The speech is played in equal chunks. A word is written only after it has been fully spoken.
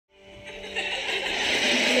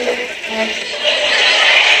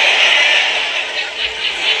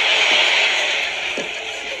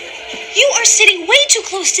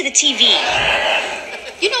close to the TV.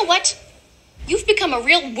 You know what? You've become a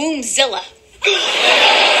real wombzilla.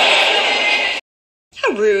 How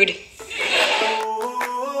rude.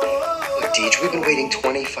 Look, Deej, we've been waiting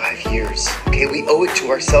 25 years. Okay, we owe it to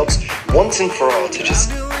ourselves once and for all to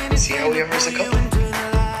just see how we are as a couple.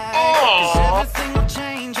 Aww.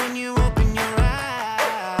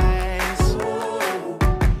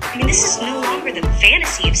 I mean, this is no longer the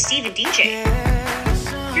fantasy of Steve and DJ.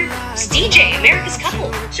 It's DJ, America's couple.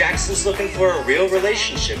 Jackson's looking for a real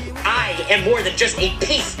relationship. I am more than just a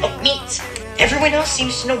piece of meat. Everyone else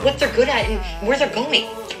seems to know what they're good at and where they're going.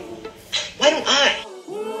 Why don't I?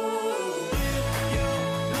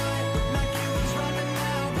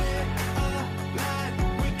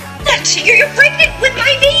 You're pregnant with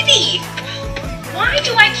my baby! Why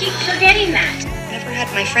do I keep forgetting that? Never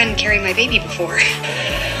had my friend carry my baby before.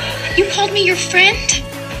 You called me your friend?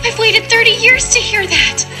 I've waited 30 years to hear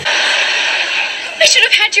that. I should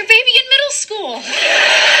have had your baby in middle school.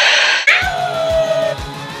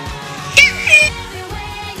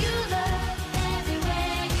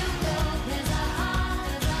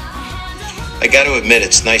 I got to admit,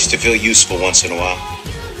 it's nice to feel useful once in a while.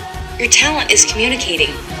 Your talent is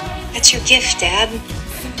communicating. That's your gift, Dad.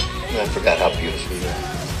 I forgot how beautiful you are.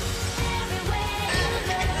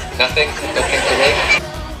 Nothing today?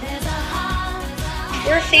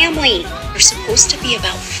 We're a family. We're supposed to be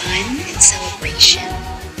about fun and celebration.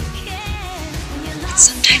 But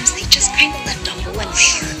sometimes they just kind of left a hole in my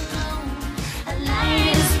heart.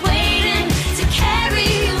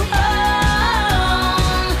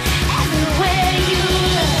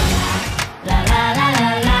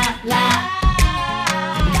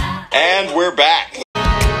 And we're back.